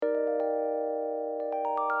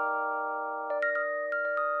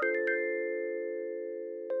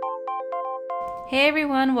Hey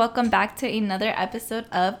everyone, welcome back to another episode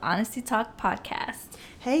of Honesty Talk Podcast.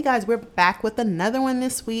 Hey guys, we're back with another one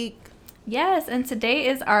this week. Yes, and today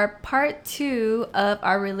is our part 2 of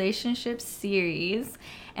our relationship series.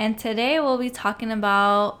 And today we'll be talking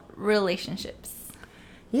about relationships.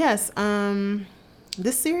 Yes,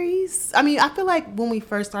 this series, I feel like when we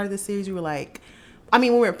first started this series, we were like, when we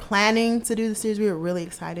were planning to do the series, we were really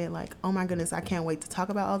excited. Like, oh my goodness, I can't wait to talk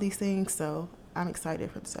about all these things. So I'm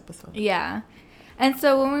excited for this episode. Yeah. And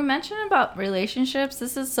so when we mentioned about relationships,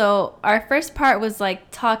 our first part was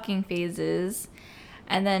like talking phases.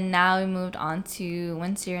 And then now we moved on to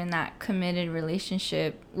once you're in that committed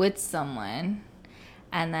relationship with someone.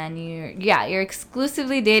 And then you're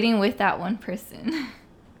exclusively dating with that one person.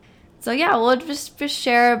 So yeah, we'll just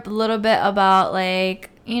share a little bit about a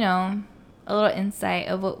little insight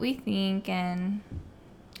of what we think and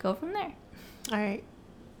go from there. All right.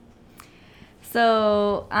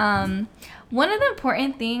 So, one of the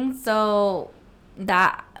important things,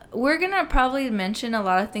 that we're going to probably mention a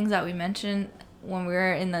lot of things that we mentioned when we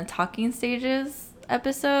were in the talking stages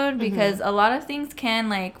episode, because a lot of things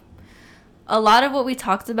a lot of what we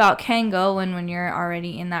talked about can go when you're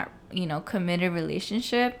already in that, committed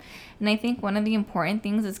relationship. And I think one of the important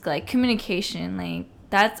things is communication.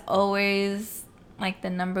 That's always the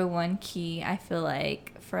number one key, I feel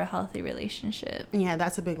like, for a healthy relationship. Yeah,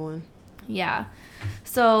 that's a big one. Yeah.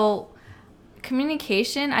 So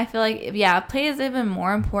communication, I feel like, plays even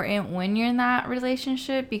more important when you're in that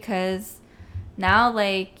relationship, because now,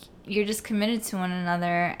 you're just committed to one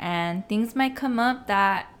another and things might come up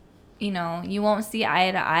that, you won't see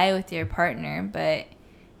eye to eye with your partner, but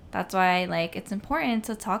that's why, it's important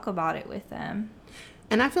to talk about it with them.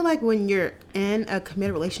 And I feel like when you're in a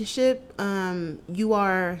committed relationship, you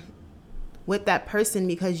are with that person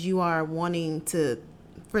because you are wanting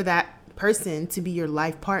for that person to be your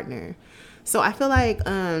life partner. So I feel like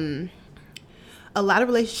a lot of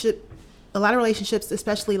relationships,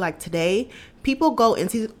 especially today, people go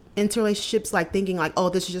into relationships thinking oh,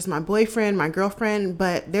 this is just my boyfriend, my girlfriend,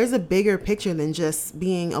 but there's a bigger picture than just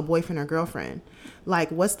being a boyfriend or girlfriend.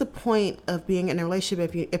 What's the point of being in a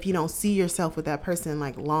relationship if you don't see yourself with that person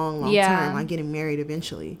long term, getting married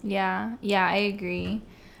eventually? Yeah, I agree.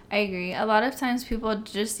 A lot of times people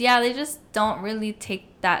they just don't really take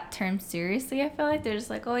that term seriously. I feel like they're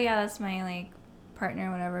just oh yeah, that's my partner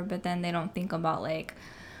or whatever, but then they don't think about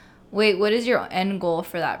wait, what is your end goal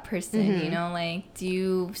for that person? Do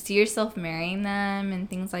you see yourself marrying them and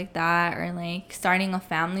things like that, or starting a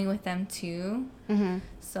family with them too?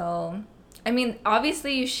 So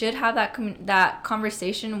obviously you should have that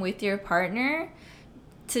conversation with your partner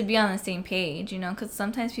to be on the same page, because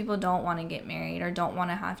sometimes people don't want to get married or don't want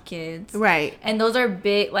to have kids. Right. And those are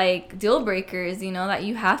big, deal breakers, that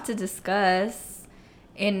you have to discuss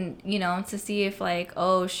and, to see if,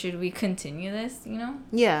 should we continue this,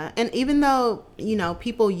 Yeah. And even though,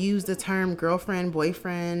 people use the term girlfriend,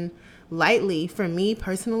 boyfriend lightly, for me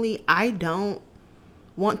personally, I don't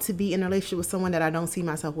want to be in a relationship with someone that I don't see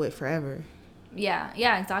myself with forever. Yeah,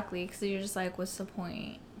 exactly. Because you're just what's the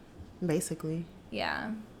point? Basically.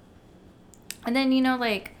 Yeah. And then,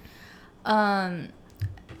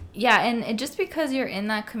 and just because you're in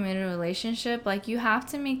that committed relationship, you have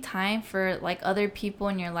to make time for, other people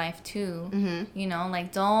in your life, too.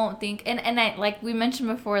 Don't think, and I, we mentioned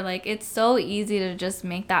before, it's so easy to just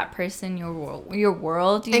make that person your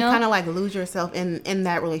world, you know? And kind of, lose yourself in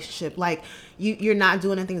that relationship. You're not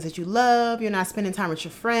doing the things that you love. You're not spending time with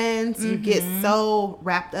your friends. You get so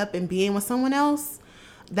wrapped up in being with someone else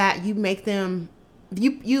that you make them,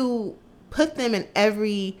 you put them in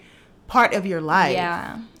every part of your life.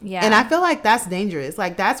 Yeah. And I feel like that's dangerous.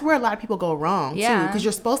 That's where a lot of people go wrong, too. Because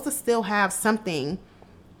you're supposed to still have something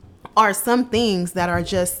or some things that are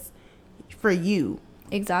just for you.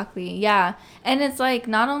 Exactly. Yeah. And it's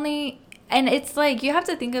not only... And it's you have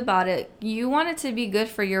to think about it. You want it to be good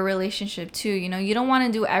for your relationship too. You don't want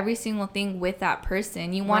to do every single thing with that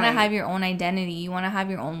person. You want to have your own identity. You want to have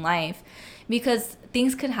your own life, because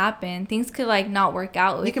things could happen. Things could not work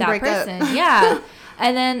out with that person. Yeah.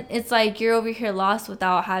 And then it's you're over here lost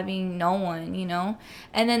without having no one,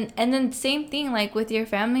 And then same thing with your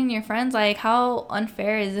family and your friends. How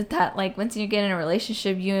unfair is it that once you get in a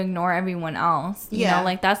relationship you ignore everyone else? You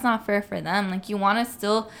know, that's not fair for them. You want to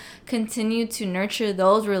still continue to nurture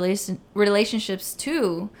those relationships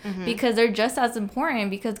too, because they're just as important.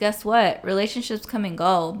 Because guess what? Relationships come and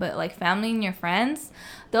go, but family and your friends,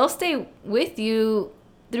 they'll stay with you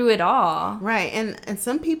through it all. Right. And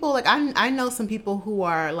some people, I know some people who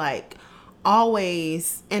are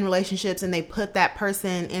always in relationships and they put that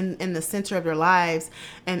person in the center of their lives,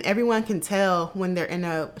 and everyone can tell when they're in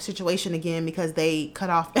a situation again because they cut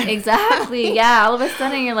off. Exactly. Yeah. All of a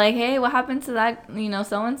sudden you're like, hey, what happened to that,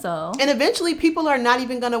 so and so? And eventually people are not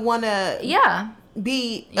even going to want to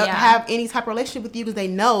have any type of relationship with you because they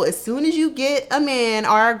know as soon as you get a man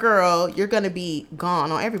or a girl, you're going to be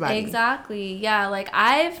gone on everybody. Exactly. Yeah. Like,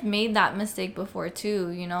 I've made that mistake before too,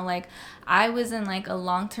 like I was in like a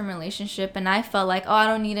long-term relationship and I felt like, oh, I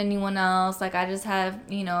don't need anyone else. Like, I just have,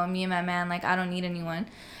 me and my man, like, I don't need anyone.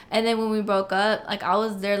 And then when we broke up, like, I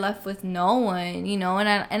was there left with no one,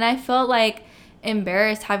 and I felt like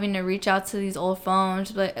embarrassed having to reach out to these old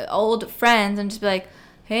old friends and just be like,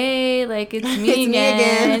 hey, like, it's me, it's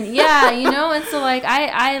again. Me again. Yeah, and so like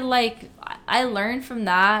I learned from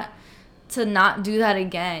that to not do that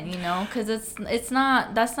again, because that's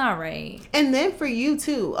not right. And then for you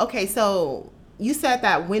too, okay, so you said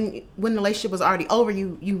that when the relationship was already over,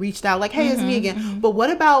 you reached out like, hey, it's me again. Mm-hmm. But what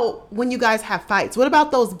about when you guys have fights? What about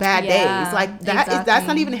those bad days? Like that's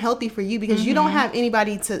not even healthy for you because you don't have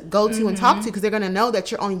anybody to go to and talk to because they're going to know that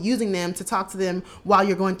you're only using them to talk to them while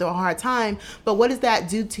you're going through a hard time. But what does that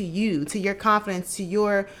do to you, to your confidence, to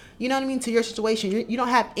your, to your situation? You don't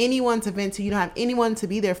have anyone to vent to. You don't have anyone to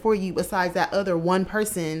be there for you besides that other one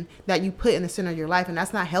person that you put in the center of your life. And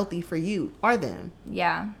that's not healthy for you or them.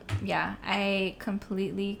 Yeah. I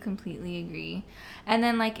completely agree. And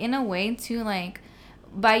then, like, in a way too, like,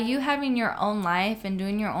 by you having your own life and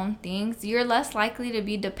doing your own things, you're less likely to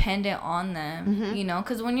be dependent on them,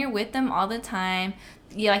 because when you're with them all the time,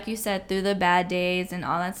 like you said, through the bad days and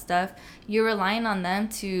all that stuff, you're relying on them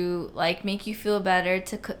to, like, make you feel better,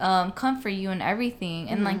 to comfort you and everything.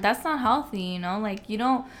 And like, that's not healthy, like, you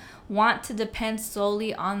don't want to depend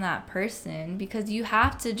solely on that person because you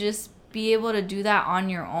have to just be able to do that on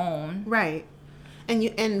your own. Right.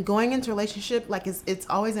 And going into a relationship, like, it's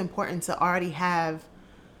always important to already have,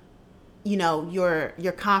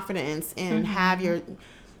 your confidence and have your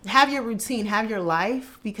routine, have your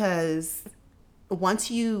life, because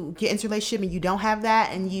once you get into a relationship and you don't have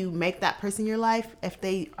that and you make that person your life, if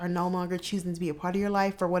they are no longer choosing to be a part of your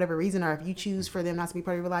life for whatever reason, or if you choose for them not to be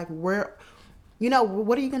part of your life, what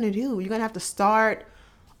are you going to do? You're going to have to start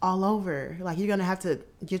all over. Like, you're going to have to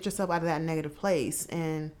get yourself out of that negative place,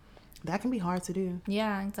 and that can be hard to do.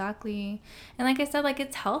 Yeah, exactly. And like I said, like,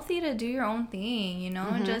 it's healthy to do your own thing,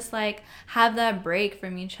 and just like have that break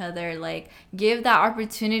from each other, like give that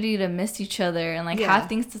opportunity to miss each other and like have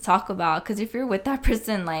things to talk about. Because if you're with that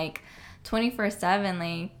person like 24/7,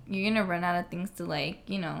 like, you're gonna run out of things to, like,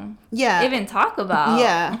 even talk about.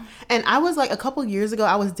 Yeah. And I was like, a couple years ago,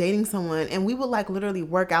 I was dating someone and we would like literally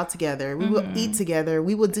work out together. We would eat together.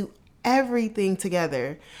 We would do everything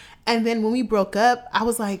together. And then when we broke up, I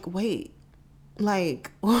was like, wait,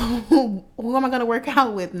 like, who am I going to work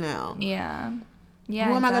out with now? Yeah. Who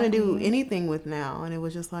am I going to do anything with now? And it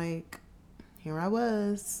was just like, here I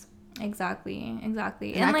was. Exactly. And that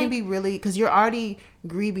like, can be really, because you're already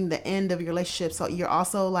grieving the end of your relationship. So you're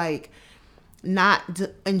also like not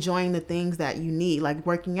enjoying the things that you need, like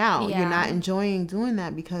working out. Yeah. You're not enjoying doing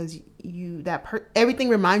that because everything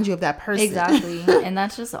reminds you of that person. Exactly. And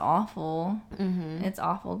that's just awful. It's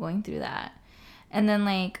awful going through that. And then,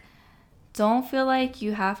 like, don't feel like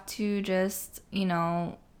you have to just,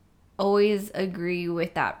 always agree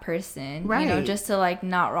with that person, right? Just to like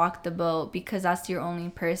not rock the boat because that's your only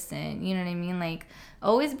person. You know what I mean? Like,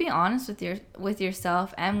 always be honest with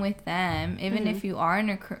yourself and with them, even if you are in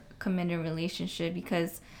a committed relationship,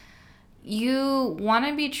 because you want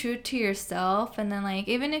to be true to yourself. And then, like,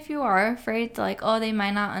 even if you are afraid to, like, oh, they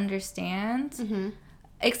might not understand,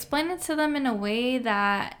 explain it to them in a way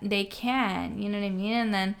that they can. You know what I mean?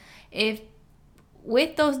 And then if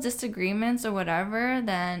with those disagreements or whatever,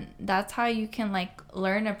 then that's how you can, like,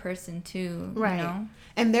 learn a person too, right?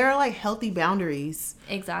 And there are, like, healthy boundaries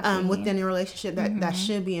exactly within your relationship that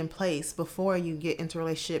should be in place before you get into a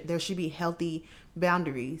relationship. There should be healthy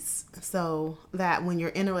boundaries so that when you're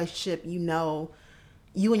in a relationship,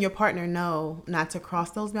 you and your partner know not to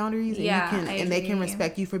cross those boundaries, and they can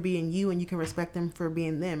respect you for being you, and you can respect them for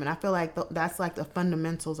being them. And I feel like that's like the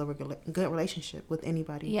fundamentals of a good relationship with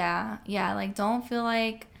anybody. Yeah. Like, don't feel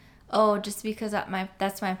like, oh, just because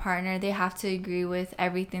that's my partner, they have to agree with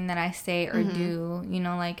everything that I say or do.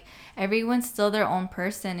 Like, everyone's still their own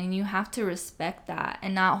person, and you have to respect that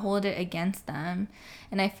and not hold it against them.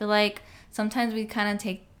 And I feel like sometimes we kind of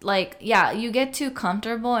take, like, you get too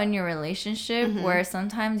comfortable in your relationship where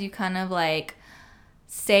sometimes you kind of, like,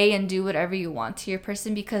 say and do whatever you want to your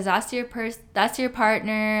person because that's your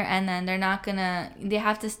partner, and then they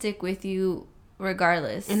have to stick with you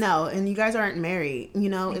regardless. No, and you guys aren't married. You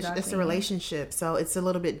know, Exactly. it's a relationship, so it's a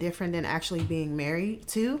little bit different than actually being married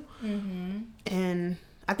too. And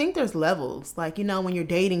I think there's levels. Like, you know, when you're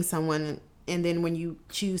dating someone, and then when you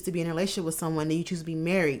choose to be in a relationship with someone, then you choose to be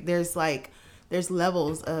married. There's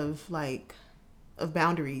levels of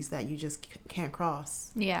boundaries that you just can't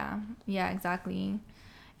cross. Yeah, exactly.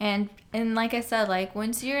 And like I said, like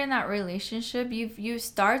once you're in that relationship, you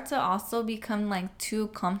start to also become like too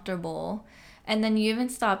comfortable, and then you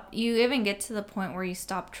even get to the point where you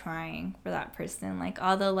stop trying for that person. Like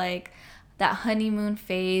all the like that honeymoon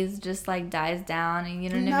phase just like dies down, and you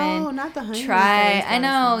don't even not the honeymoon try. phase I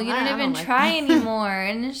know you don't I even like try that. anymore,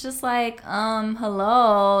 and it's just like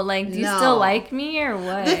hello, like do you still like me or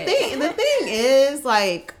what? The thing is,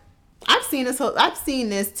 like, I've seen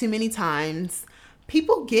this too many times.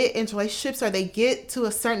 People get into relationships, or they get to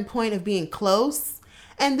a certain point of being close,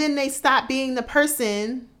 and then they stop being the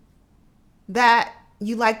person that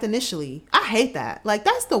you liked initially. I hate that. Like,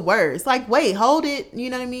 that's the worst. Like, wait, hold it. You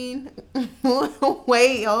know what I mean?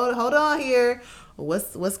 Wait, hold on here.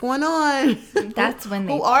 What's going on? That's when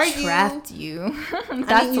they trapped you.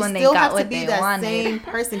 That's when they got what they wanted. You still have to be that same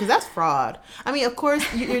person, because that's fraud. I mean, of course,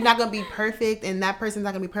 you're not going to be perfect, and that person's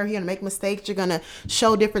not going to be perfect. You're going to make mistakes. You're going to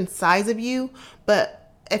show different sides of you.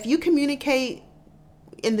 But if you communicate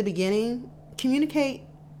in the beginning, communicate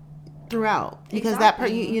throughout, because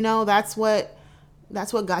you know, that's what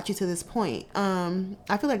got you to this point.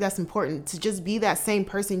 I feel like that's important, to just be that same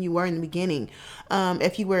person you were in the beginning.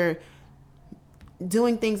 If you were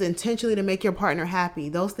doing things intentionally to make your partner happy,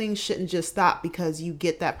 those things shouldn't just stop because you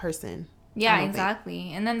get that person. Yeah,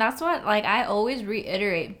 exactly. And then that's what, like, I always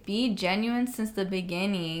reiterate, be genuine since the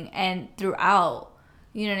beginning and throughout.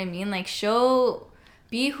 You know what I mean? Like,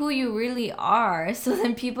 be who you really are, so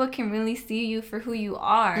then people can really see you for who you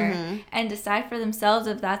are, and decide for themselves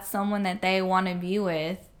if that's someone that they want to be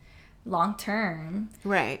with long term.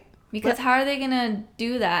 Right. Because how are they going to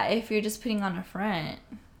do that if you're just putting on a front?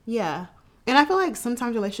 Yeah. And I feel like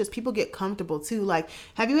sometimes relationships, people get comfortable too. Like,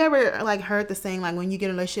 have you ever like heard the saying, like, when you get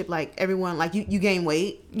in a relationship, like everyone, like you gain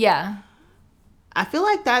weight? Yeah. I feel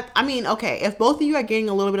like that. I mean, okay, if both of you are gaining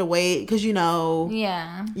a little bit of weight because, you know,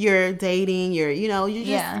 you're dating,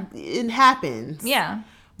 it happens. Yeah.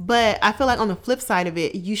 But I feel like on the flip side of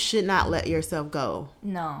it, you should not let yourself go.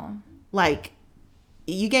 No. Like,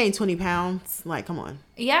 you gain 20 pounds. Like, come on.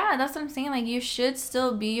 Yeah, that's what I'm saying. Like, you should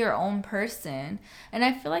still be your own person. And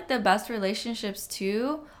I feel like the best relationships,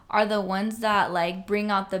 too, are the ones that, like,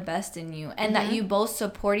 bring out the best in you. And that you both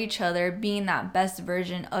support each other being that best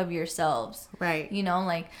version of yourselves. Right. You know,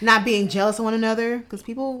 like... not being jealous of one another. Because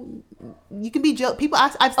you can be jealous.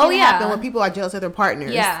 I've seen it happen where people are jealous of their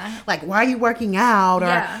partners. Yeah. Like, why are you working out?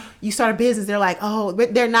 Or you start a business. They're like, oh,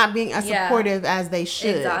 but they're not being as supportive as they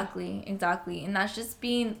should. Exactly. And that's just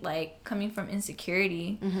being, like, coming from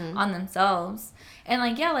insecurity on themselves. And,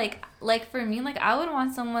 like for me, like, I would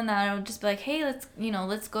want someone that I would just be like, hey,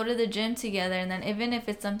 let's go to the gym together. And then even if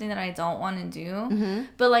it's something that I don't want to do,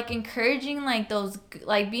 but, like, encouraging, like, those,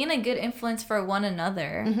 like, being a good influence for one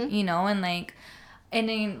another, you know, and, like, and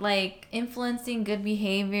then, like, influencing good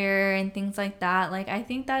behavior and things like that. Like, I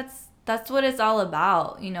think that's what it's all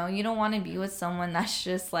about. You know, you don't want to be with someone that's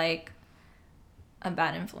just, like, a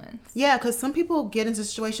bad influence. Yeah, because some people get into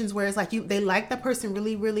situations where it's like they like that person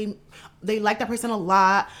really, really, they like that person a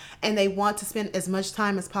lot, and they want to spend as much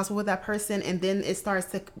time as possible with that person, and then it starts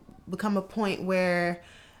to become a point where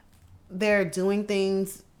they're doing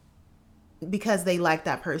things because they like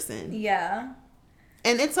that person. Yeah.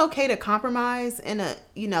 And it's okay to compromise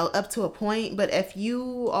up to a point, but if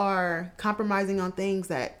you are compromising on things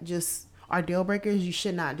that just are deal breakers, you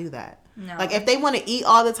should not do that. No. Like, if they want to eat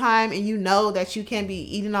all the time and you know that you can't be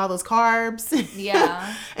eating all those carbs,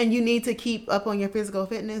 and you need to keep up on your physical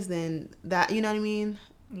fitness, then that, you know what I mean?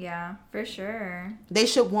 Yeah, for sure. They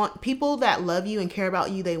should want people that love you and care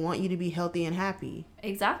about you. They want you to be healthy and happy.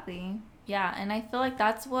 Exactly. Yeah, and I feel like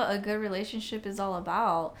that's what a good relationship is all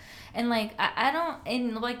about. And, like, I don't,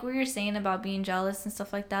 and like what you're saying about being jealous and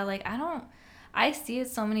stuff like that, like, I see it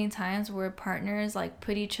so many times where partners, like,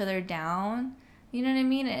 put each other down. You know what I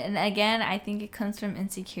mean? And again, I think it comes from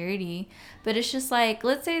insecurity. But it's just like,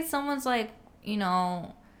 let's say someone's like, you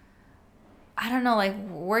know, I don't know, like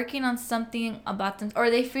working on something about them, or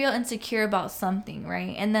they feel insecure about something,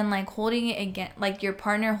 right? And then like holding it against, like your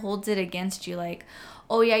partner holds it against you, like,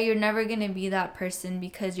 oh yeah, you're never going to be that person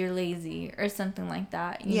because you're lazy or something like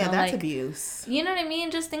that. You know, that's like, abuse. You know what I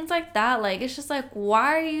mean? Just things like that. Like, it's just like,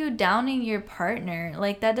 why are you downing your partner?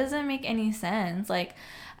 Like, that doesn't make any sense. Like,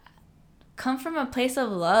 come from a place of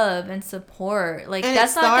love and support. Like, and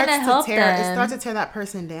that's not gonna help them. It starts to tear that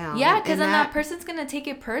person down. Yeah, because then that person's gonna take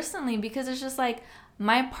it personally, because it's just like,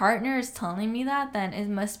 my partner is telling me that, then it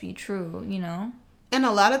must be true, you know? And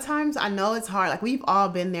a lot of times, I know it's hard. Like, we've all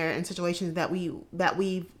been there in situations that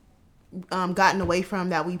we've gotten away from,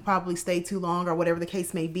 that we probably stayed too long or whatever the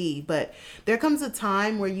case may be. But there comes a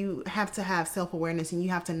time where you have to have self-awareness, and you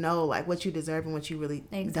have to know, like, what you deserve and what you really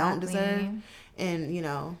don't deserve. And, you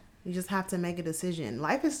know, you just have to make a decision.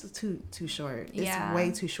 Life is too short. It's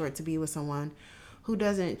way too short to be with someone who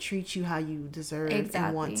doesn't treat you how you deserve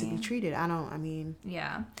and want to be treated.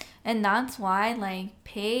 Yeah. And that's why, like,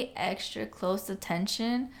 pay extra close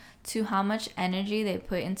attention to how much energy they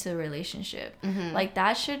put into a relationship. Like,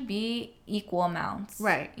 that should be equal amounts.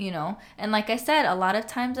 Right. You know? And like I said, a lot of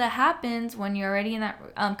times that happens when you're already in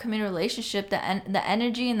that committed relationship, the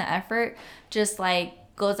energy and the effort just,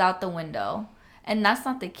 like, goes out the window. And that's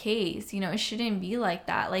not the case. You know, it shouldn't be like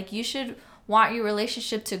that. Like, you should want your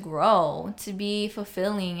relationship to grow, to be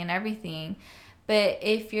fulfilling and everything. But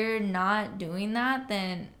if you're not doing that,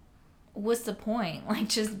 then what's the point? Like,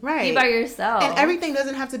 just be by yourself. And everything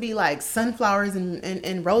doesn't have to be like sunflowers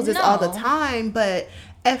and roses all the time. But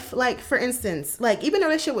if, like, for instance, like, even a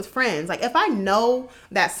relationship with friends, like, if I know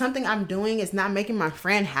that something I'm doing is not making my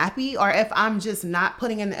friend happy, or if I'm just not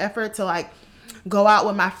putting in the effort to, like, go out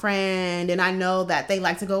with my friend, and I know that they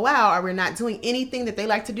like to go out, or we're not doing anything that they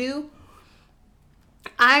like to do,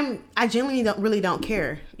 I genuinely don't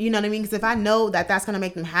care. You know what I mean? Because if I know that that's going to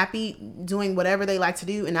make them happy doing whatever they like to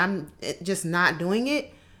do, and I'm just not doing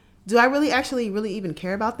it, do I really even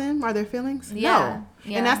care about them or their feelings? No.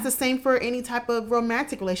 Yeah. And that's the same for any type of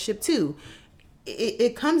romantic relationship too.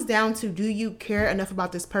 It comes down to, do you care enough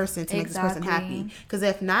about this person to make this person happy? Because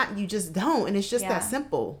if not, you just don't. And it's just that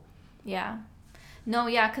simple. Yeah. No,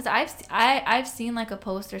 yeah, because I've seen, like, a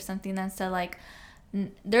post or something that said, like,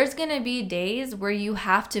 there's gonna be days where you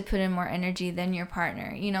have to put in more energy than your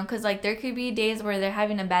partner, you know, because, like, there could be days where they're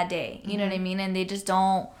having a bad day, you know what I mean, and they just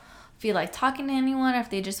don't feel like talking to anyone, or if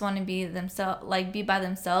they just want to be themselves, like, be by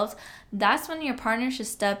themselves. That's when your partner should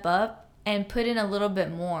step up and put in a little bit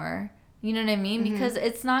more. You know what I mean? Because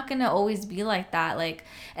it's not gonna always be like that. Like,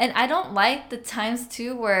 and I don't like the times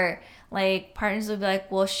too where, like, partners will be like,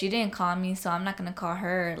 well, she didn't call me, so I'm not gonna call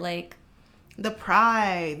her. Like, the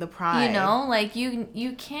pride. You know, like,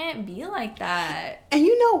 you can't be like that. And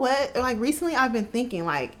you know what? Like, recently I've been thinking,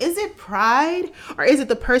 like, is it pride, or is it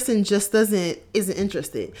the person just isn't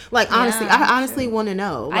interested? Like, honestly, I honestly want to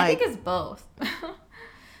know. Like, I think it's both.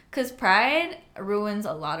 Because pride ruins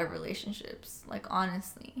a lot of relationships. Like,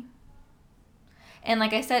 honestly. And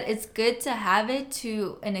like I said, it's good to have it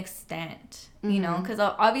to an extent, you know, because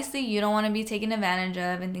obviously you don't want to be taken advantage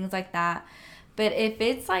of and things like that. But if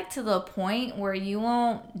it's, like, to the point where you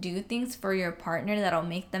won't do things for your partner that'll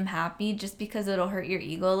make them happy just because it'll hurt your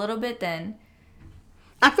ego a little bit, then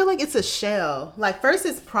I feel like it's a shell. Like, first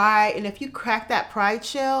it's pride, and if you crack that pride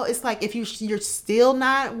shell, it's like, if you're still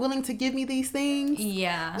not willing to give me these things, you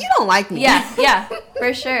don't like me. Yeah,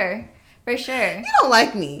 for sure. For sure. You don't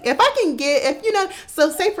like me. So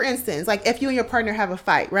say, for instance, like, if you and your partner have a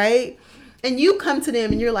fight, right? And you come to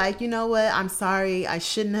them and you're like, you know what? I'm sorry. I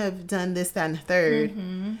shouldn't have done this, that, and the third.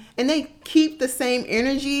 And they keep the same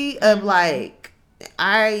energy of, like,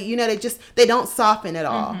 they don't soften at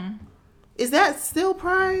all. Is that still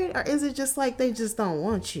pride, or is it just like they just don't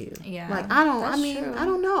want you? Yeah. Like, I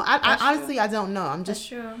don't know. I honestly, I don't know. That's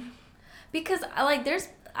true. Because, like,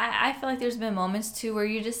 I feel like there's been moments too where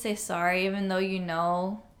you just say sorry even though you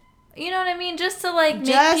know what I mean, just to, like,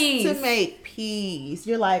 make peace.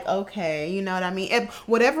 You're like, okay, you know what I mean, if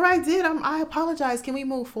whatever I did, I apologize, can we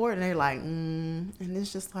move forward? And they're like, and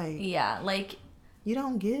it's just like, like, you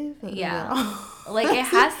don't give. Like, it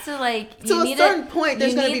has to, like, to a certain point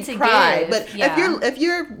there's going to be pride, but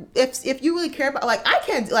if you really care about, like, I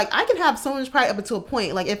can have so much pride up until a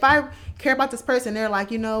point. Like, if I care about this person, they're like,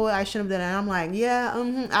 you know what, I shouldn't have done it, and I'm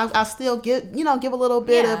like, I'll still give a little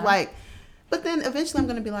bit of, like, but then eventually I'm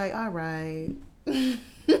going to be like, all right.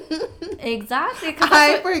 Exactly.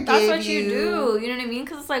 That's what you do. You know what I mean?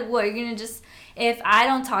 Because it's like, what, you're going to just, if I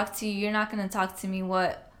don't talk to you, you're not going to talk to me,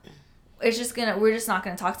 what? We're just not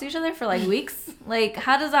going to talk to each other for, like, weeks? Like,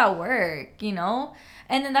 how does that work, you know?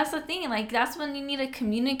 And then that's the thing, like, that's when you need to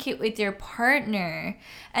communicate with your partner.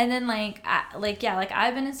 And then, like,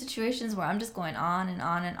 I've been in situations where I'm just going on and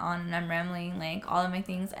on and on, and I'm rambling, like, all of my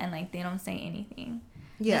things, and, like, they don't say anything.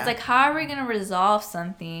 Yeah. It's like, how are we going to resolve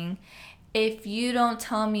something if you don't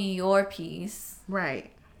tell me your piece?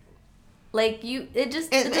 Right. Like, it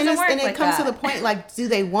doesn't work. And it comes to the point, like, do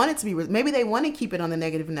they want it to be, maybe they want to keep it on the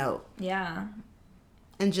negative note. Yeah.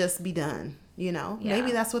 and just be done. Yeah.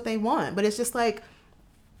 Maybe that's what they want, but it's just like,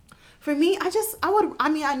 for me,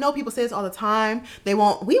 I know people say this all the time. We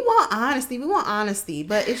want honesty,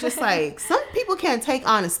 but it's just like, some people can't take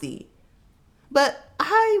honesty. But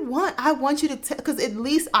I want you to because at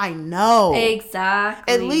least I know.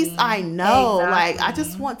 Exactly. At least I know. Exactly. Like, I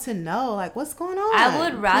just want to know, like, what's going on. I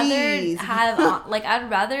would rather have, like, I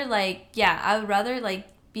would rather, like,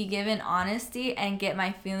 be given honesty and get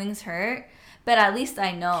my feelings hurt. But at least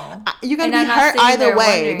I know. You're going to be hurt either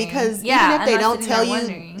way, because even if they don't tell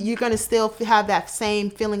you, you're going to still have that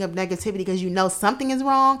same feeling of negativity because you know something is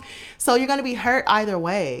wrong. So you're going to be hurt either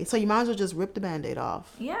way. So you might as well just rip the Band-Aid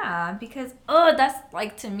off. Yeah, because, that's,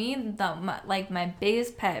 like, to me, my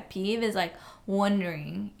biggest pet peeve is, like,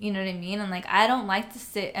 wondering. You know what I mean? And, like, I don't like to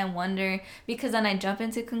sit and wonder, because then I jump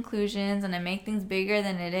into conclusions and I make things bigger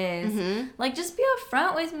than it is. Mm-hmm. Like, just be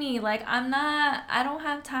upfront with me. Like, I don't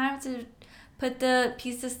have time to put the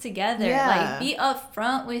pieces together. Yeah. Like, be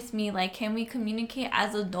upfront with me. Like, can we communicate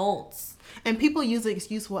as adults? And people use the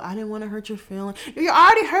excuse, well, I didn't want to hurt your feelings. You're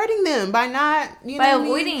already hurting them by not, by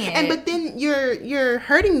avoiding it. But then you're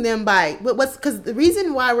hurting them by because the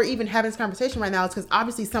reason why we're even having this conversation right now is because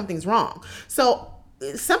obviously something's wrong. So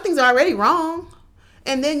something's already wrong,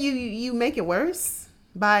 and then you make it worse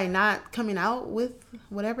by not coming out with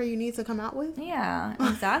whatever you need to come out with. Yeah,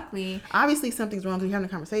 exactly. Obviously something's wrong because you're having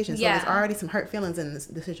a conversation. So there's already some hurt feelings in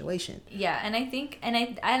the situation. Yeah, and I think, and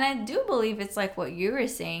I do believe it's like what you were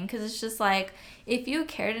saying, because it's just like, if you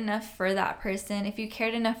cared enough for that person, if you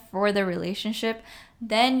cared enough for the relationship,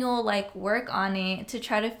 then you'll, like, work on it to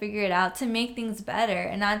try to figure it out, to make things better,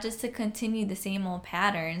 and not just to continue the same old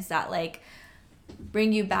patterns that, like,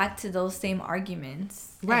 bring you back to those same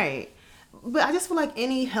arguments. Right. But I just feel like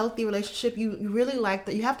any healthy relationship, you really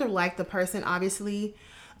you have to like the person, obviously.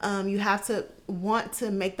 You have to want to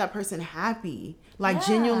make that person happy, like,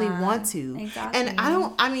 genuinely want to. Exactly. And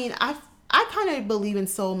I kind of believe in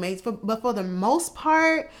soulmates, but for the most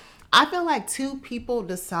part, I feel like two people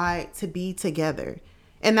decide to be together.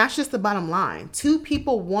 And that's just the bottom line. Two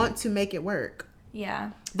people want to make it work.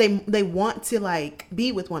 Yeah. They want to, like,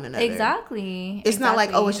 be with one another. Exactly. It's not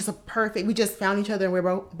like, oh, it's just we just found each other and we're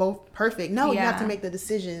both perfect. No, you have to make the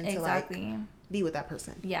decision to, like, be with that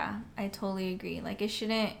person. Yeah, I totally agree. Like, it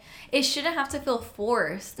shouldn't have to feel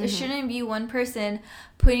forced. Mm-hmm. It shouldn't be one person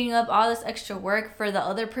putting up all this extra work for the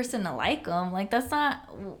other person to like them. Like, that's not,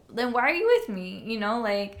 then why are you with me? You know,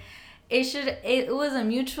 like, it was a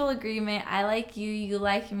mutual agreement. I like you, you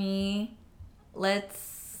like me. Let's,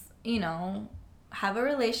 have a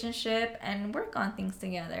relationship and work on things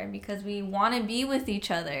together because we want to be with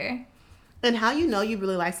each other. And how you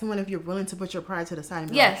really like someone, if you're willing to put your pride to the side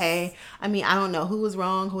and be like, hey, I don't know who was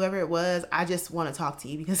wrong, whoever it was, I just want to talk to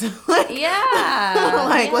you because, like,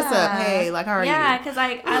 what's up? Hey, like, how are you? Yeah, because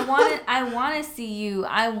I want to see you.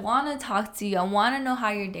 I want to talk to you. I want to know how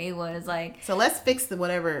your day was. Like, so let's fix the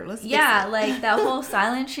whatever. Let's fix it. Like, that whole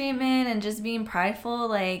silent treatment and just being prideful,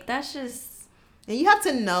 like, that's just. And you have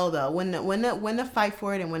to know, though, when to fight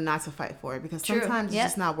for it and when not to fight for it, because sometimes it's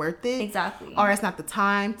just not worth it. Exactly. Or it's not the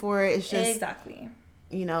time for it. It's just exactly.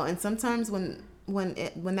 And sometimes when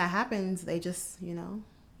that happens, they just they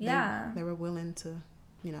were willing to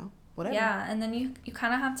whatever. Yeah, and then you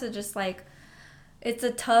kind of have to just, like, it's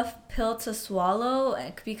a tough pill to swallow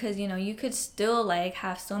because you could still, like,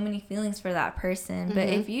 have so many feelings for that person, but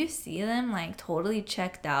if you see them, like, totally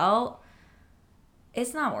checked out,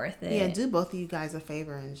 it's not worth it. Yeah, do both of you guys a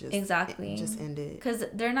favor and just just end it. Because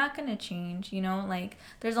they're not going to change, like,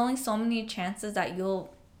 there's only so many chances that you'll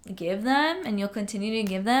give them and you'll continue to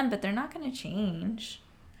give them, but they're not going to change.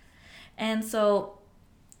 And so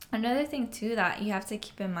another thing too that you have to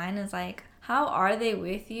keep in mind is, like, how are they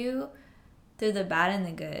with you through the bad and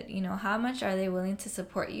the good? How much are they willing to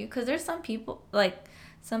support you? Because there's some people, like,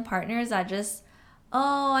 some partners that just,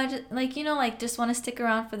 I just, like, just want to stick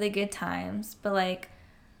around for the good times. But, like,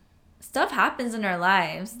 stuff happens in our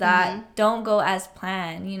lives that don't go as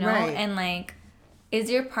planned, Right. And, like, is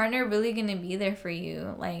your partner really going to be there for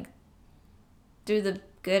you, like, through the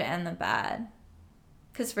good and the bad?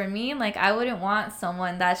 Because for me, like, I wouldn't want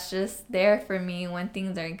someone that's just there for me when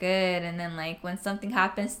things are good. And then, like, when something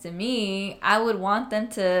happens to me, I would want them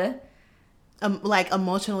to... like,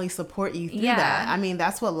 emotionally support you through that.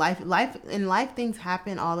 That's what life things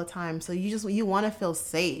happen all the time. So you want to feel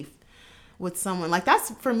safe with someone. Like,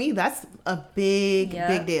 for me, that's a big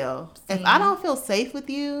deal. Same. If I don't feel safe with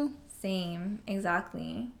you. Same.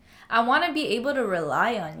 Exactly. I want to be able to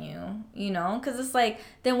rely on you, because it's like,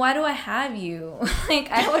 then why do I have you?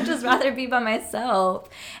 Like, I would just rather be by myself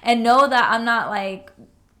and know that I'm not, like,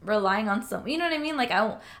 relying on some, you know what I mean? Like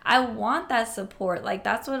I want that support. Like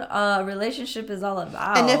that's what a relationship is all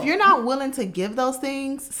about. And if you're not willing to give those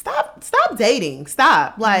things, stop dating.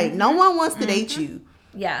 Stop. Like no one wants to date you.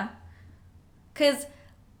 Yeah. Cuz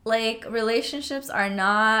like relationships are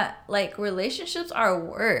not like relationships are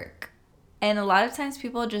work. And a lot of times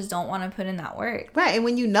people just don't want to put in that work. Right. And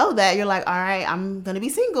when you know that, you're like, all right, I'm going to be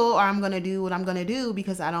single, or I'm going to do what I'm going to do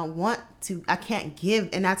because I don't want to, I can't give.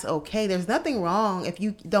 And that's okay. There's nothing wrong if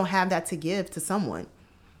you don't have that to give to someone,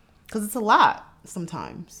 because it's a lot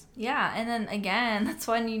sometimes. Yeah. And then again, that's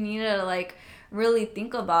when you need to like really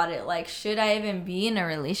think about it. Like, should I even be in a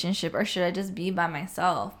relationship, or should I just be by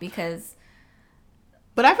myself? Because...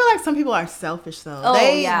 But I feel like some people are selfish though. Oh,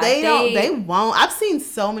 They won't. I've seen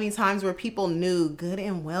so many times where people knew good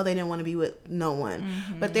and well they didn't want to be with no one.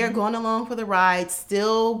 Mm-hmm. But they're going along for the ride,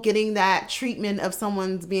 still getting that treatment of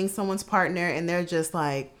being someone's partner, and they're just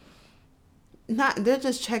like they're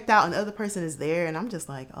just checked out and the other person is there, and I'm just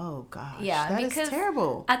like, oh gosh. Yeah, that is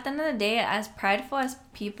terrible. At the end of the day, as prideful as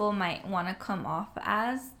people might want to come off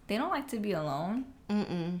as, they don't like to be alone.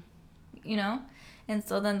 You know? And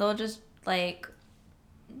so then they'll just like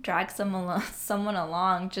drag someone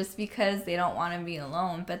along just because they don't want to be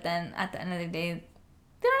alone, but then at the end of the day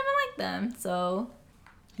they don't even like them. So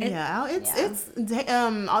the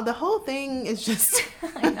whole thing is just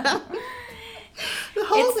I know. The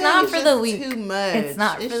whole thing not is for just the weak. Too much. It's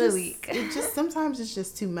not for the weak. It just sometimes it's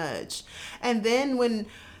just too much. And then when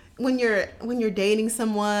you're dating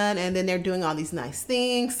someone and then they're doing all these nice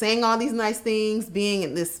things, saying all these nice things,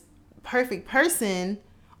 being this perfect person,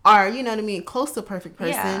 or you know what I mean, close to a perfect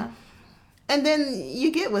person. Yeah. And then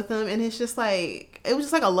you get with them and it's just like, it was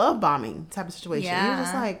just like a love bombing type of situation. Yeah. You're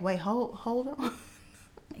just like, wait, hold on.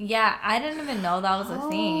 Yeah, I didn't even know that was a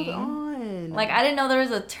thing. Hold on. Like, I didn't know there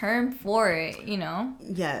was a term for it, you know?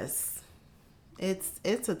 Yes. It's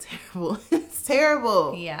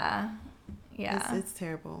terrible. Yeah. Yeah. It's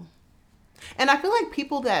terrible. And I feel like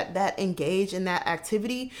people that engage in that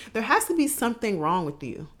activity, there has to be something wrong with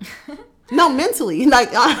you. No, mentally. Like,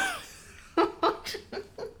 I mean,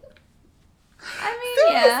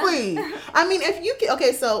 seriously. Yeah. I mean,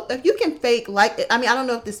 if you can fake, like, I mean, I don't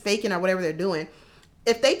know if this faking or whatever they're doing,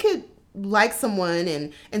 if they could like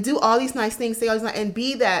someone and do all these nice things, say all these nice, and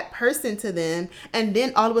be that person to them, and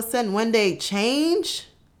then all of a sudden one day change,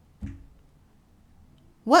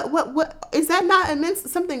 what is that not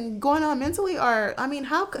something going on mentally? Or I mean,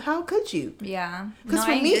 how could you? Yeah, because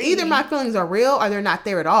for me, either my feelings are real or they're not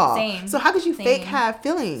there at all. Same. So how could you fake have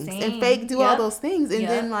feelings and fake do all those things, and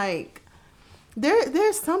then like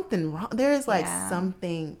there's something wrong. There's like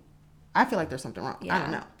something. I feel like there's something wrong. I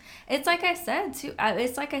don't know. It's like I said too.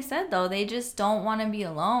 It's like I said though. They just don't want to be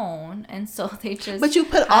alone, and so they just. But you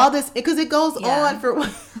put all this because it goes on for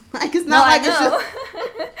like it's not like it's just.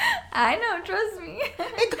 I know. Trust me.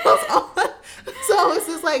 It goes on. So it's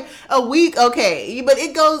just like a week, okay, but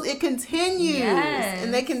it continues,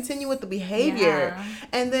 and they continue with the behavior,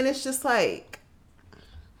 and then it's just like.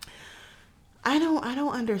 I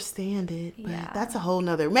don't understand it, but that's a whole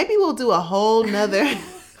nother. Maybe we'll do a whole nother.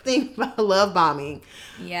 Thing about love bombing,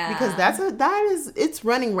 because it's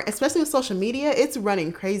running, especially with social media, it's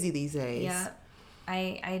running crazy these days. Yeah,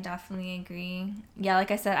 I definitely agree. Yeah, like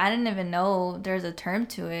I said, I didn't even know there's a term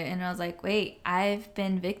to it, and I was like, wait, I've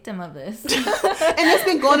been victim of this, and it's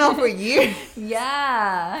been going on for years.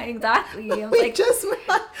 Yeah, exactly. I'm like,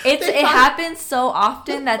 it happens so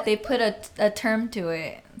often that they put a term to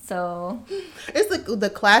it. So it's the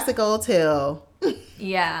classic old tale.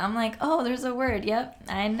 Yeah, I'm like, oh, there's a word. Yep,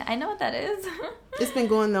 I know what that is. It's been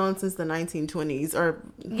going on since the 1920s or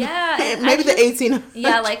maybe the 1800s.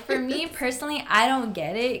 Yeah, like for me personally, I don't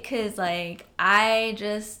get it because like I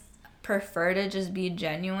just prefer to just be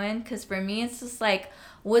genuine, because for me it's just like,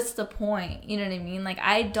 what's the point? You know what I mean? Like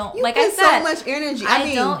I don't you like I said so much energy. I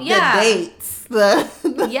mean, don't. Yeah, the dates,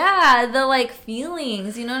 the like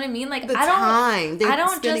feelings. You know what I mean? Like I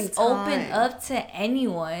don't just open up to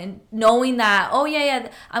anyone knowing that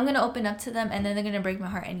I'm gonna open up to them and then they're gonna break my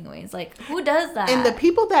heart anyways. Like who does that? And the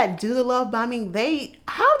people that do the love bombing,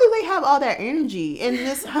 how do they have all that energy? And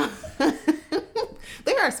this,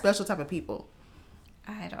 they are a special type of people.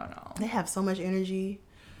 I don't know. They have so much energy.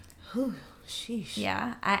 Whew. Sheesh.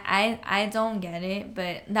 Yeah, I don't get it,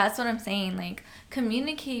 but that's what I'm saying. Like,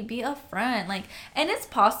 communicate, be upfront. Like, and it's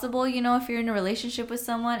possible, you know, if you're in a relationship with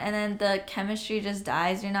someone and then the chemistry just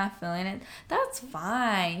dies, you're not feeling it, that's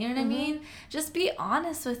fine. You know what I mean? Just be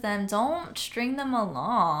honest with them. Don't string them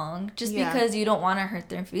along just because you don't want to hurt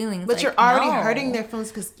their feelings. But like, you're already hurting their feelings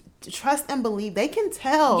because trust and believe. They can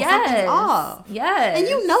tell Yes. something's off. Yes. And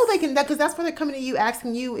you know they can, because that's why they're coming to you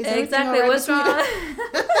asking you, is everything exactly all right what's with you?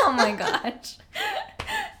 wrong. Oh my gosh.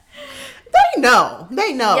 They know.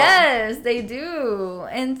 They know. Yes, they do.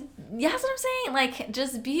 And yeah, that's what I'm saying. Like,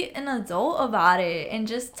 just be an adult about it and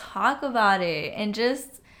just talk about it and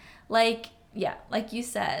just, like, yeah, like you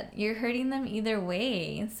said, you're hurting them either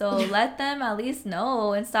way. So let them at least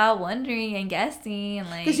know and stop wondering and guessing and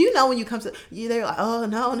like. Because you know when you come to you, they're like, oh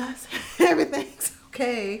no, not everything's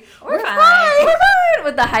okay. We're fine. We're fine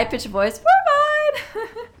with the high pitched voice. We're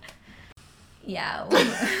fine. Yeah,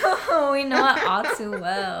 we know it all too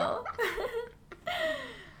well.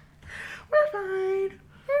 We're fine.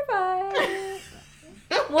 We're fine.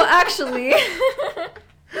 Well, actually.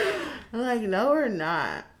 I'm like, no, we're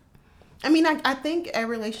not. I mean, I think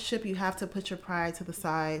every relationship you have to put your pride to the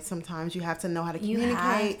side. Sometimes you have to know how to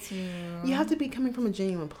communicate. You have to be coming from a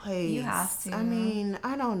genuine place. You have to. I mean,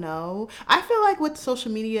 I don't know. I feel like with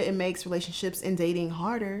social media, it makes relationships and dating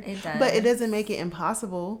harder. It does. But it doesn't make it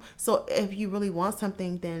impossible. So if you really want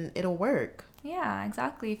something, then it'll work. Yeah,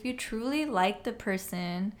 exactly. If you truly like the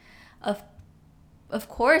person, of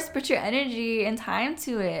course, put your energy and time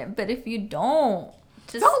to it. But if you don't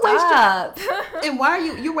stop. Waste your, and why are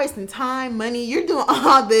you're wasting time, money? You're doing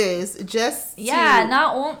all this just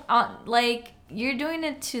like you're doing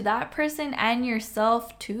it to that person and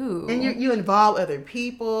yourself too. And you involve other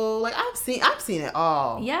people. Like I've seen it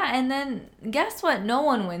all. Yeah, and then guess what? No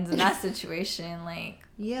one wins in that situation. Like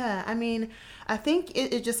yeah, I mean, I think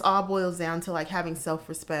it just all boils down to like having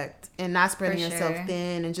self-respect and not spreading yourself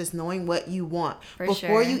thin and just knowing what you want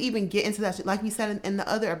before you even get into that. Like we said in the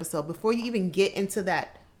other episode, before you even get into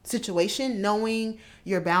that situation, knowing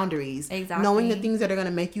your boundaries, knowing the things that are going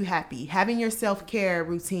to make you happy, having your self-care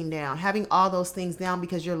routine down, having all those things down,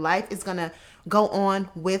 because your life is going to go on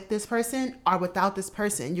with this person or without this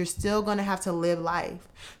person. You're still going to have to live life.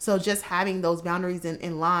 So just having those boundaries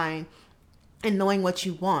in line and knowing what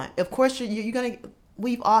you want. Of course, you're gonna.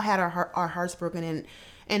 We've all had our hearts broken,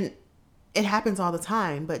 and it happens all the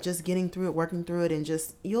time. But just getting through it, working through it, and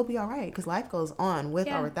just you'll be all right, because life goes on with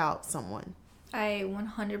or without someone. I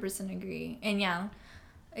 100% agree. And yeah,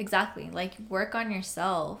 exactly. Like work on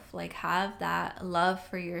yourself. Like have that love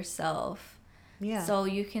for yourself. Yeah. So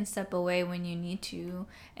you can step away when you need to,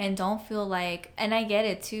 and don't feel like. And I get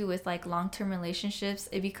it too with like long-term relationships.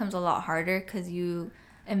 It becomes a lot harder because you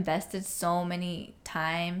invested so many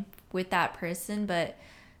time with that person, but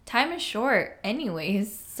time is short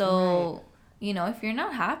anyways. So you know, if you're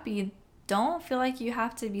not happy, don't feel like you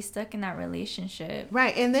have to be stuck in that relationship.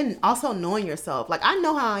 Right. And then also knowing yourself. Like I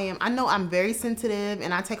know how I am. I know I'm very sensitive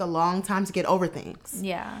and I take a long time to get over things.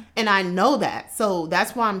 Yeah. And I know that. So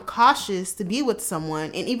that's why I'm cautious to be with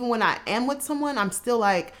someone. And even when I am with someone, I'm still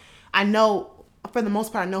like, I know for the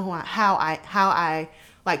most part, I know how I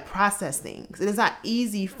like process things. It is not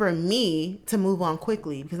easy for me to move on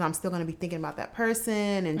quickly because I'm still going to be thinking about that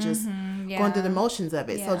person and just going through the motions of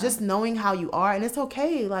it. Yeah. So just knowing how you are, and it's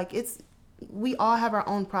okay. Like we all have our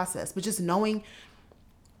own process, but just knowing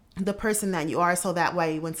the person that you are, so that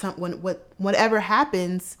way when whatever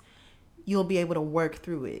happens, you'll be able to work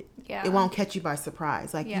through it. Yeah. It won't catch you by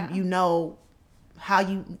surprise. Like you know how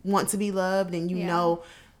you want to be loved, and you know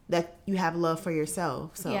that you have love for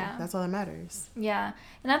yourself. So that's all that matters. Yeah.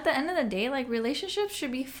 And at the end of the day, like relationships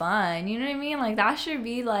should be fun. You know what I mean? Like that should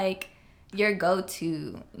be like your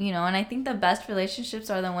go-to, you know. And I think the best relationships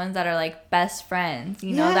are the ones that are like best friends,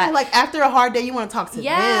 you know, that like after a hard day you want to talk to them.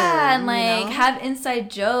 Yeah, and like have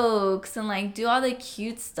inside jokes and like do all the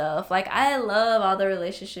cute stuff. Like I love all the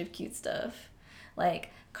relationship cute stuff. Like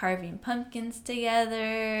carving pumpkins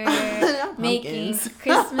together, making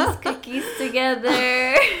Christmas cookies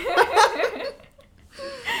together.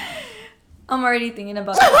 I'm already thinking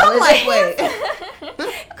about the holidays. I'm like,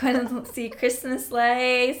 wait. Going to see Christmas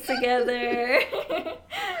lights together.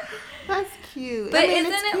 That's cute. But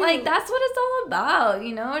isn't it like that's what it's all about,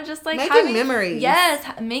 you know? Just like making memories.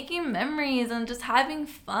 Yes, making memories and just having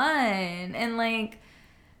fun and like.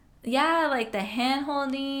 Yeah, like the hand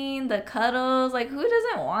holding, the cuddles, like who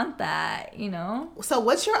doesn't want that, you know? So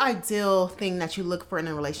what's your ideal thing that you look for in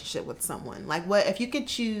a relationship with someone? Like what, if you could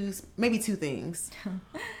choose maybe two things?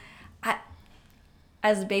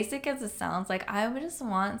 As basic as it sounds, like I would just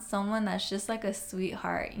want someone that's just like a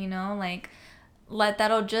sweetheart, you know? Like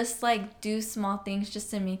that'll just like do small things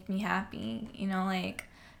just to make me happy, you know? Like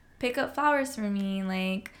pick up flowers for me,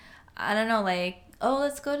 like, I don't know, like, oh,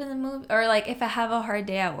 let's go to the movie. Or, like, if I have a hard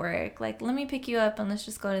day at work, like, let me pick you up and let's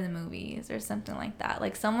just go to the movies or something like that.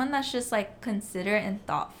 Like, someone that's just, like, considerate and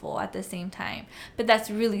thoughtful at the same time. But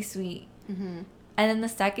that's really sweet. Mm-hmm. And then the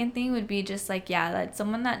second thing would be just like, yeah, that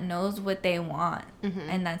someone that knows what they want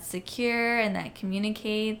and that's secure and that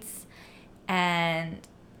communicates. And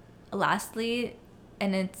lastly,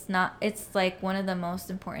 and it's like one of the most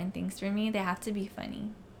important things for me, they have to be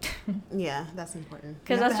funny. Yeah, that's important.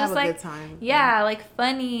 Because that's just like, yeah, like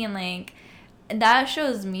funny, and like that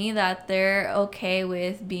shows me that they're okay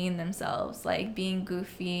with being themselves, like being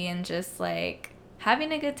goofy and just like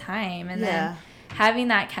having a good time, and then having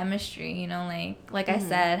that chemistry, you know, like I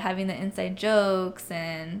said, having the inside jokes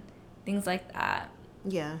and things like that.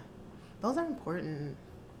 Yeah, those are important.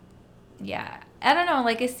 Yeah, I don't know,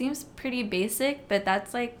 like it seems pretty basic, but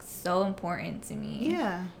that's like so important to me.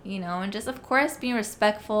 Yeah, you know, and just of course being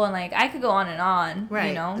respectful, and like I could go on and on, right?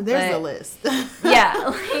 You know, there's a list. Yeah,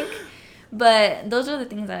 like, but those are the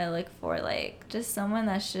things that I look for, like just someone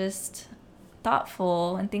that's just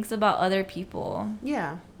thoughtful and thinks about other people.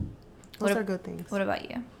 Yeah, those are good things. What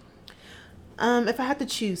about you? If I had to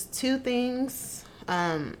choose two things,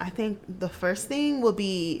 I think the first thing will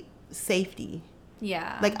be safety.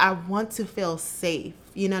 Yeah. Like, I want to feel safe.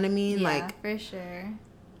 You know what I mean? Yeah, like, for sure.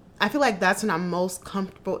 I feel like that's when I'm most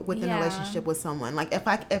comfortable within a relationship with someone. Like,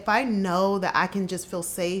 if I know that I can just feel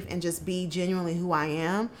safe and just be genuinely who I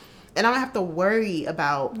am, and I don't have to worry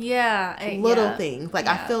about little things. Like,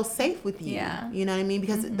 I feel safe with you. Yeah. You know what I mean?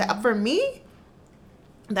 Because for me,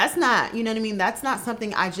 that's not, you know what I mean? That's not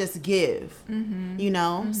something I just give, you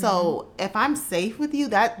know? So if I'm safe with you,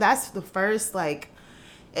 that's the first, like,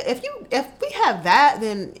 if we have that,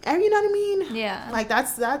 then, you know what I mean? Yeah. Like, that,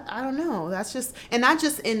 I don't know. That's just, and not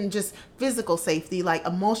just in just physical safety, like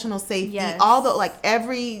emotional safety, all the, like,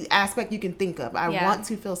 every aspect you can think of. I want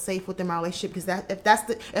to feel safe within my relationship, because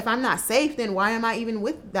if I'm not safe, then why am I even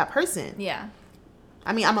with that person? Yeah.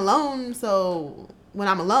 I mean, I'm alone, so when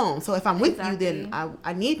I'm alone. So if I'm with you, then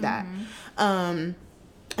I need that. And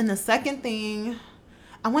the second thing,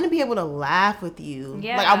 I want to be able to laugh with you.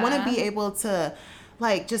 Yeah. Like, I want to be able to,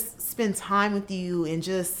 like, just spend time with you and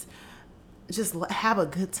just have a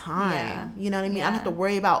good time. Yeah. You know what I mean? I don't have to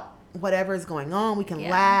worry about whatever is going on. We can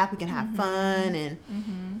laugh, we can have fun,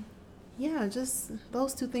 and yeah, just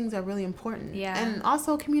those two things are really important. Yeah. And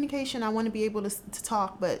also communication. I want to be able to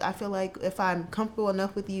talk, but I feel like if I'm comfortable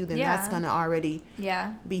enough with you, then that's going to already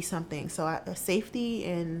be something. So safety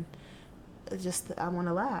and just, I want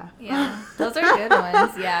to laugh. Yeah. Those are good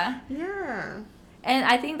ones. Yeah. Yeah. And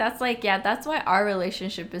I think that's like, that's why our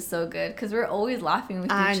relationship is so good, because we're always laughing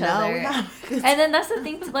with each other. And then that's the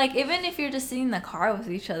thing, like, even if you're just sitting in the car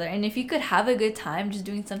with each other, and if you could have a good time just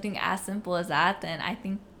doing something as simple as that, then I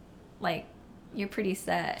think, like, you're pretty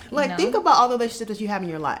set. Like, think about all the relationships that you have in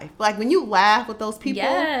your life. Like, when you laugh with those people,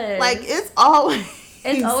 like, it's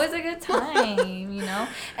always a good time, you know?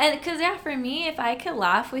 And because, for me, if I could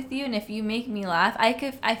laugh with you and if you make me laugh, I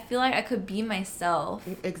feel like I could be myself.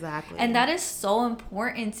 Exactly. And that is so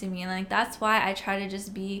important to me. And, like, that's why I try to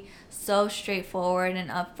just be so straightforward and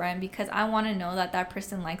upfront, because I want to know that that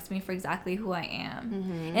person likes me for exactly who I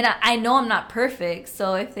am. And I know I'm not perfect,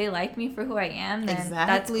 so if they like me for who I am, then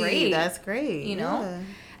that's great. That's great. You know?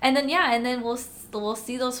 And then we'll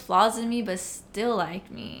see those flaws in me, but still like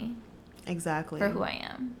me. Exactly. For who I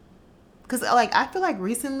am. Because, like, I feel like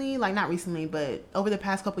recently, like, not recently, but over the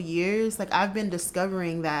past couple years, like, I've been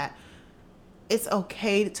discovering that it's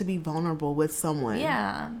okay to be vulnerable with someone.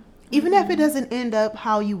 Yeah. Even if it doesn't end up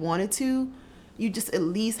how you want it to, you just at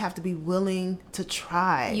least have to be willing to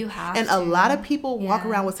try. You have and to. A lot of people walk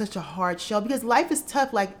around with such a hard shell, because life is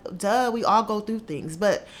tough. Like, we all go through things.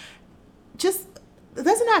 But just,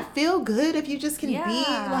 doesn't that feel good if you just can be,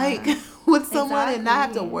 like, with someone and not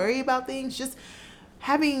have to worry about things? Just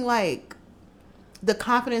having, like, the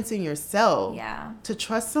confidence in yourself to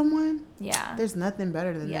trust someone. Yeah. There's nothing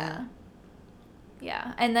better than that.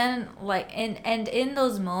 Yeah. And then, like, and in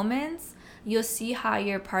those moments, you'll see how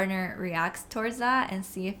your partner reacts towards that and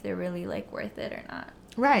see if they're really, like, worth it or not.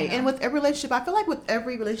 Right. You know? And with every relationship, I feel like with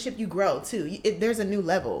every relationship you grow too. There's a new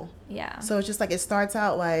level. Yeah. So it's just like, it starts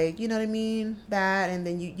out like, you know what I mean? That, and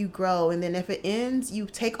then you grow. And then if it ends, you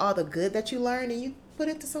take all the good that you learned and you put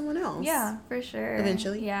it to someone else. Yeah, for sure.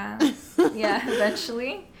 Eventually. Yeah. Yeah,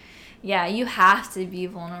 eventually. Yeah, you have to be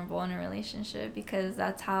vulnerable in a relationship, because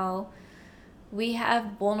that's how we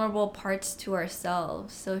have vulnerable parts to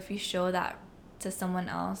ourselves. So if you show that to someone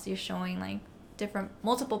else, you're showing, like,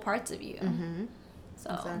 multiple parts of you. Mm-hmm. So,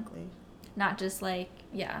 exactly. Not just, like,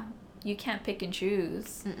 you can't pick and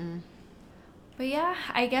choose. But yeah,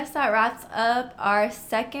 I guess that wraps up our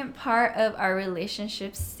second part of our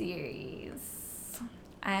relationship series.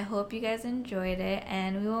 I hope you guys enjoyed it,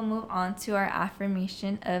 and we will move on to our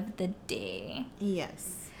affirmation of the day.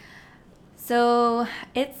 Yes. So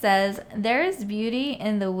it says, there is beauty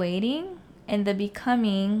in the waiting, in the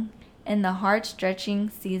becoming, in the heart-stretching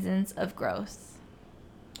seasons of growth.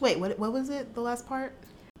 Wait, what was it, the last part?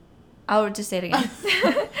 I'll just say it again.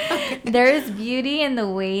 Okay. There is beauty in the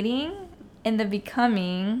waiting, in the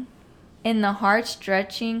becoming, in the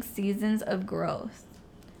heart-stretching seasons of growth.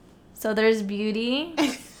 So there's beauty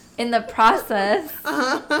in the process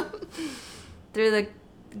through the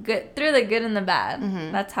good and the bad.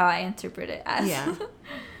 Mm-hmm. That's how I interpret it as. Yeah.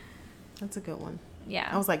 That's a good one. Yeah.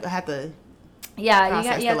 I was like, I had to. Yeah, you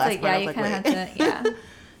kind of have to. Yeah.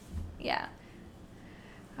 Yeah.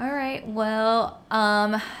 All right. Well,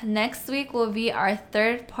 next week will be our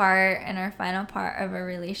third part and our final part of our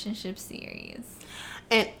relationship series.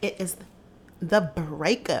 And it is the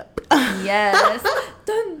breakup. Yes.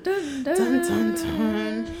 Dun, dun, dun. Dun, dun,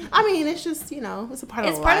 dun. I mean, it's just, it's a part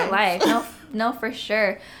of life. It's part of life. No, for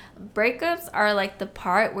sure. Breakups are like the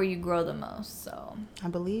part where you grow the most. So I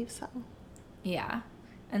believe so. Yeah.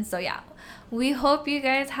 And so, yeah, we hope you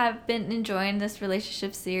guys have been enjoying this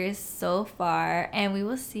relationship series so far. And we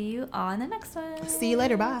will see you on the next one. See you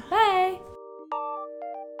later. Bye. Bye.